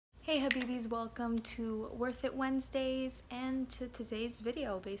Hey Habibis, welcome to Worth It Wednesdays and to today's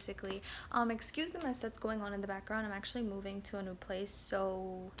video basically. Excuse the mess that's going on in the background. I'm actually moving to a new place,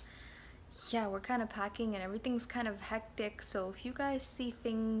 so yeah, we're kind of packing and everything's kind of hectic. So if you guys see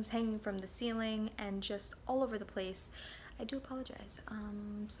things hanging from the ceiling and just all over the place, I do apologize.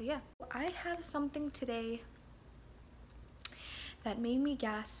 So yeah, I have something today that made me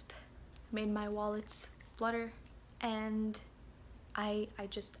gasp, made my wallets flutter, and I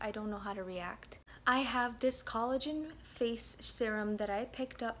don't know how to react. I have this collagen face serum that I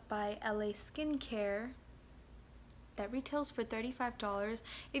picked up by LA Skincare that retails for $35.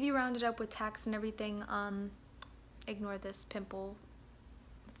 If you round it up with tax and everything, ignore this pimple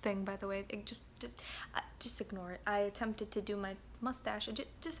thing, by the way. Just ignore it. I attempted to do my mustache.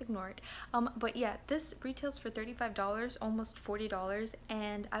 Just ignore it. But yeah, this retails for $35, almost $40,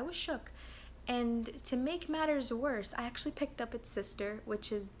 and I was shook. And to make matters worse, I actually picked up its sister,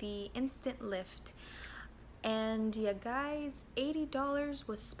 which is the Instant Lift. And yeah, guys, $80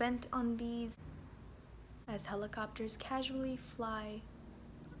 was spent on these as helicopters casually fly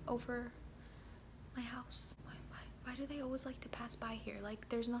over my house. Why do they always like to pass by here? Like,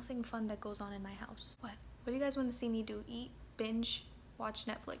 there's nothing fun that goes on in my house. What do you guys want to see me do? Eat, binge, watch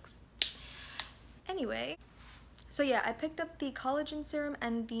Netflix? Anyway. So yeah, I picked up the collagen serum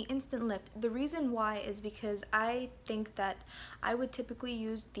and the Instant Lift. The reason why is because I think that I would typically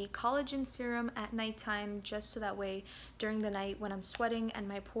use the collagen serum at nighttime, just so that way during the night when I'm sweating and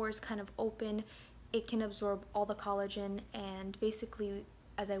my pores kind of open, it can absorb all the collagen, and basically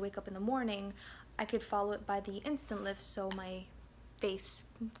as I wake up in the morning, I could follow it by the Instant Lift, so my face,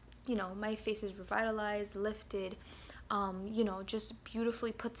 my face is revitalized, lifted, just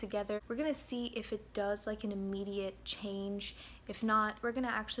beautifully put together. We're gonna see if it does like an immediate change. If not, we're gonna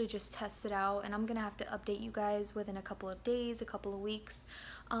actually just test it out, and I'm gonna have to update you guys within a couple of days, a couple of weeks,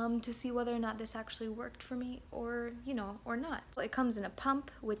 to see whether or not this actually worked for me, or or not. So it comes in a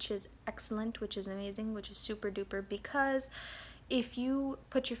pump, which is excellent, which is amazing, which is super duper, because if you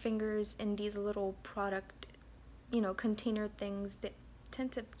put your fingers in these little product container things that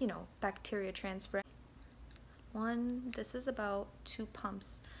tend to bacteria transfer. This is about 2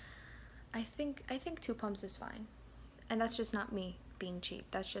 pumps. I think 2 pumps is fine, and that's just not me being cheap.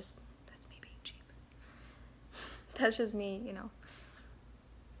 That's me being cheap. That's just me,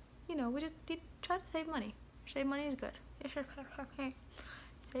 we just try to save money. Save money is good.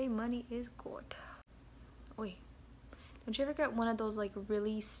 Save money is good. Oi, don't you ever get one of those like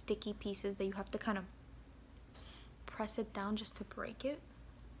really sticky pieces that you have to kind of press it down just to break it?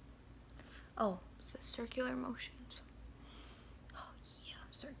 Oh, it's the circular motions. Oh yeah,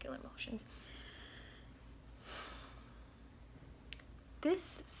 circular motions.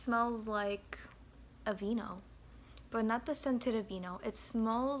 This smells like Aveeno, but not the scented Aveeno. It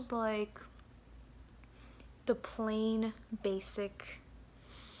smells like the plain basic,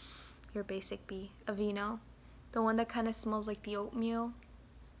 your basic B Aveeno. The one that kind of smells like the oatmeal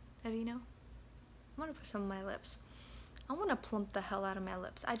Aveeno. I'm gonna put some on my lips. I want to plump the hell out of my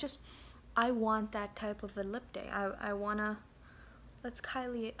lips. I want that type of a lip day. I wanna, let's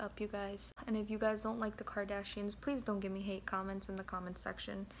Kylie it up, you guys. And if you guys don't like the Kardashians, please don't give me hate comments in the comment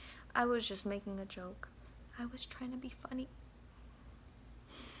section. I was just making a joke. I was trying to be funny.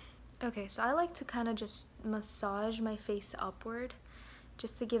 Okay, so I like to kind of just massage my face upward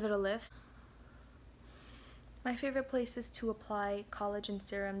just to give it a lift. My favorite places to apply collagen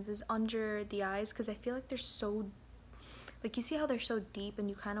serums is under the eyes, because I feel like they're so, like, you see how they're so deep and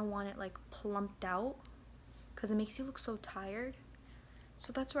you kind of want it like plumped out because it makes you look so tired.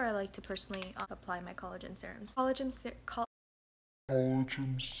 So that's where I like to personally apply my collagen serums. Collagen. I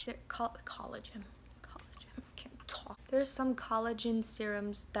can't talk. There's some collagen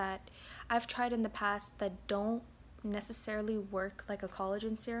serums that I've tried in the past that don't necessarily work like a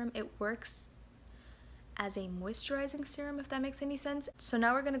collagen serum. It works as a moisturizing serum, if that makes any sense. So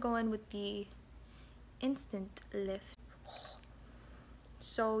now we're gonna go in with the Instant Lift.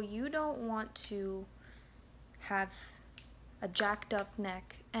 So you don't want to have a jacked up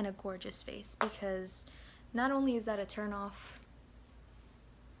neck and a gorgeous face, because not only is that a turn off,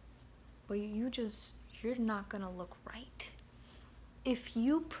 but you're not gonna look right. If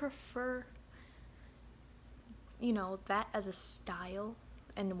you prefer that as a style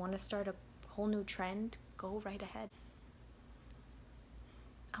and want to start a whole new trend, go right ahead.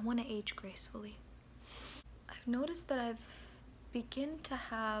 I want to age gracefully. I've noticed that I've begin to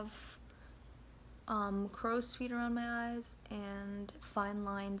have crow's feet around my eyes and fine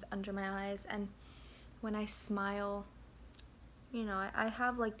lines under my eyes, and when I smile, I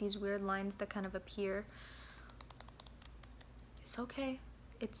have like these weird lines that kind of appear. It's okay.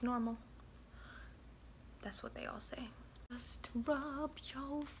 It's normal. That's what they all say. Just rub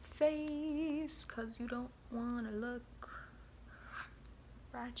your face because you don't want to look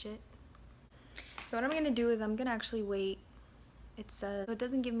ratchet. So what I'm gonna do is I'm gonna actually wait. So it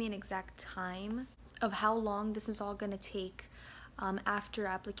doesn't give me an exact time of how long this is all gonna take after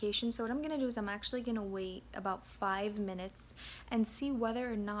application. So what I'm gonna do is I'm actually gonna wait about 5 minutes and see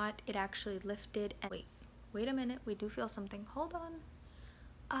whether or not it actually lifted. And wait a minute, we do feel something. Hold on.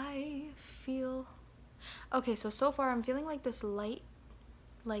 I feel okay. So far I'm feeling like this light,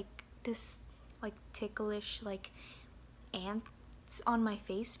 like ticklish, like ants on my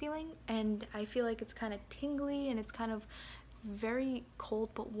face feeling, and I feel like it's kind of tingly and it's kind of very cold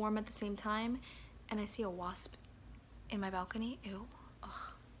but warm at the same time. And I see a wasp in my balcony. Ew. Ugh.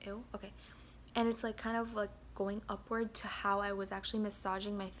 Ew. Okay. And it's like kind of like going upward to how I was actually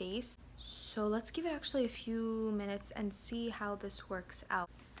massaging my face. So let's give it actually a few minutes and see how this works out.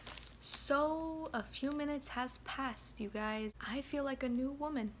 So a few minutes has passed, you guys. I feel like a new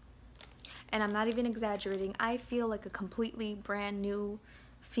woman. And I'm not even exaggerating. I feel like a completely brand new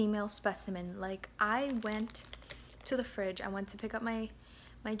female specimen. Like, I went to the fridge. I went to pick up my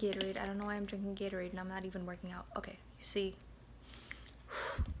Gatorade. I don't know why I'm drinking Gatorade and I'm not even working out. Okay, you see.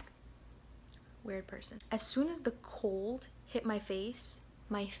 Weird person. As soon as the cold hit my face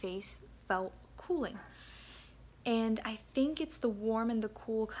felt cooling. And I think it's the warm and the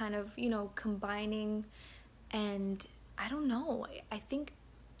cool kind of, you know, combining. And I don't know. I think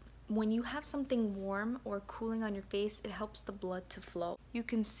when you have something warm or cooling on your face, it helps the blood to flow. You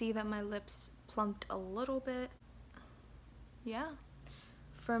can see that my lips plumped a little bit. Yeah.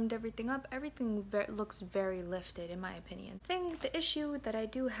 Firmed everything up. Everything looks very lifted in my opinion. The issue that I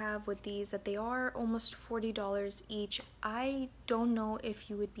do have with these, that they are almost $40 each. I don't know if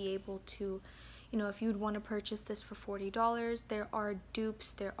you would be able to, you know, if you'd want to purchase this for $40. There are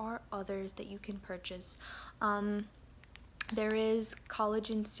dupes, there are others that you can purchase. There is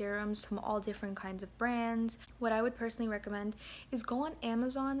collagen serums from all different kinds of brands. What I would personally recommend is go on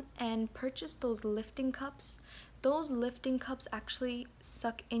Amazon and purchase those lifting cups. Those lifting cups actually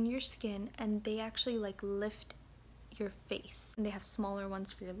suck in your skin and they actually like lift your face. And they have smaller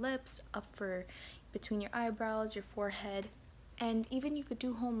ones for your lips, up for between your eyebrows, your forehead. And even you could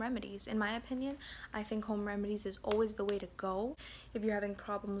do home remedies. In my opinion, I think home remedies is always the way to go. If you're having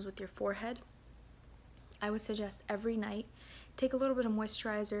problems with your forehead, I would suggest every night take a little bit of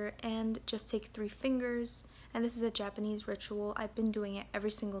moisturizer and just take 3 fingers. And this is a Japanese ritual. I've been doing it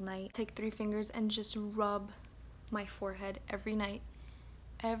every single night. Take 3 fingers and just rub my forehead every night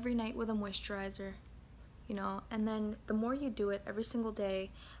with a moisturizer, you know. And then the more you do it every single day,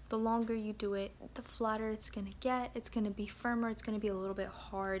 the longer you do it, the flatter it's gonna get. It's gonna be firmer. It's gonna be a little bit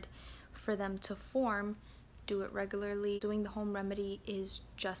hard for them to form. Do it regularly. Doing the home remedy is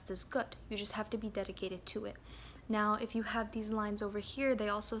just as good. You just have to be dedicated to it. Now, if you have these lines over here, they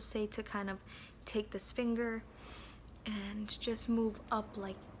also say to kind of take this finger and just move up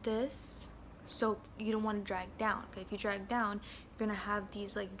like this. So you don't want to drag down. Okay? If you drag down, you're gonna have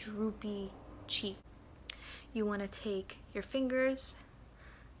these like droopy cheeks. You want to take your fingers,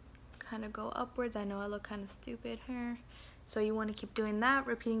 kind of go upwards. I know I look kind of stupid here. So you want to keep doing that,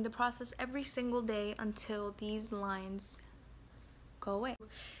 repeating the process every single day until these lines go away.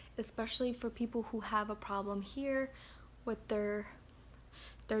 Especially for people who have a problem here with their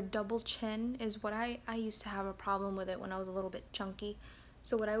double chin is what I used to have a problem with it when I was a little bit chunky.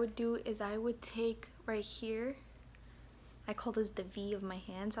 So what I would do is I would take right here, I call this the V of my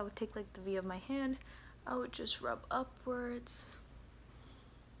hand. So I would take like the V of my hand, I would just rub upwards.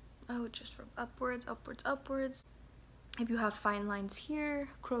 I would just rub upwards, upwards, upwards. If you have fine lines here,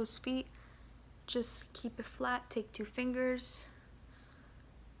 crow's feet, just keep it flat, take 2 fingers,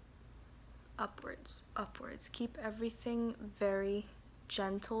 upwards, upwards. Keep everything very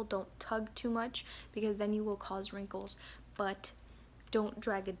gentle. Don't tug too much because then you will cause wrinkles, but don't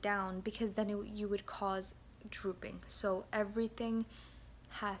drag it down because then you would cause drooping. So everything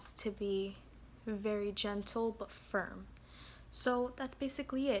has to be very gentle but firm. So that's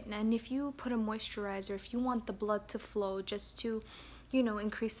basically it. And if you put a moisturizer, if you want the blood to flow just to, you know,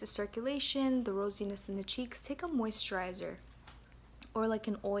 increase the circulation, the rosiness in the cheeks, take a moisturizer or like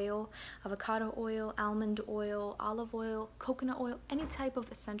an oil, avocado oil, almond oil, olive oil, coconut oil, any type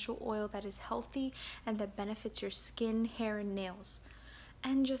of essential oil that is healthy and that benefits your skin, hair, and nails.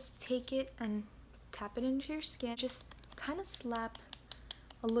 And just take it and tap it into your skin. Just kind of slap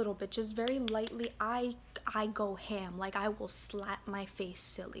a little bit, just very lightly. I go ham, like I will slap my face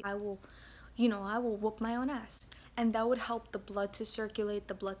silly. I will, you know, I will whoop my own ass. And that would help the blood to circulate,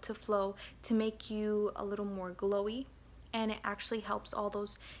 the blood to flow, to make you a little more glowy and it actually helps all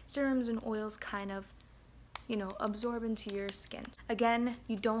those serums and oils kind of, you know, absorb into your skin. Again,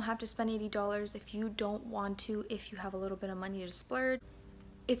 you don't have to spend $80 if you don't want to, if you have a little bit of money to splurge.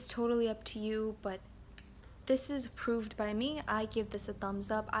 It's totally up to you, but this is approved by me. I give this a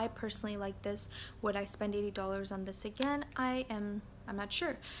thumbs up. I personally like this. Would I spend $80 on this again? I'm not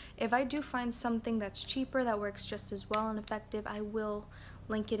sure. If I do find something that's cheaper that works just as well and effective, I will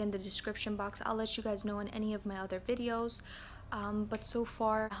link it in the description box. I'll let you guys know in any of my other videos. But so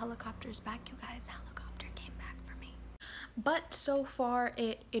far, the helicopter's back, you guys. The helicopter came back for me. But so far,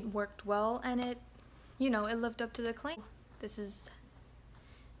 it worked well, and it, you know, it lived up to the claim. This is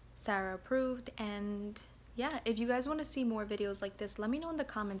Sarah approved, and yeah, if you guys want to see more videos like this, let me know in the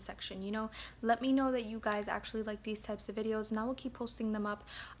comment section. You know, let me know that you guys actually like these types of videos, and I will keep posting them up.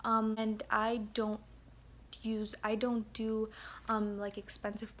 And I don't do like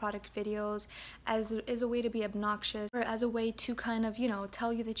expensive product videos as a way to be obnoxious or as a way to kind of, you know,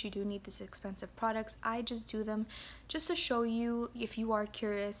 tell you that you do need these expensive products. I just do them just to show you, if you are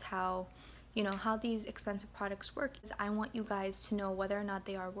curious, how, you know, how these expensive products work. I want you guys to know whether or not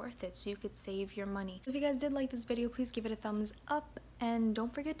they are worth it, so you could save your money. If you guys did like this video, please give it a thumbs up, and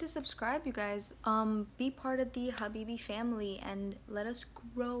don't forget to subscribe, you guys. Be part of the Habibi family and let us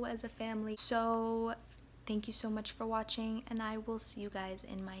grow as a family. So thank you so much for watching, and I will see you guys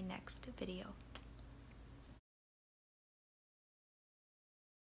in my next video.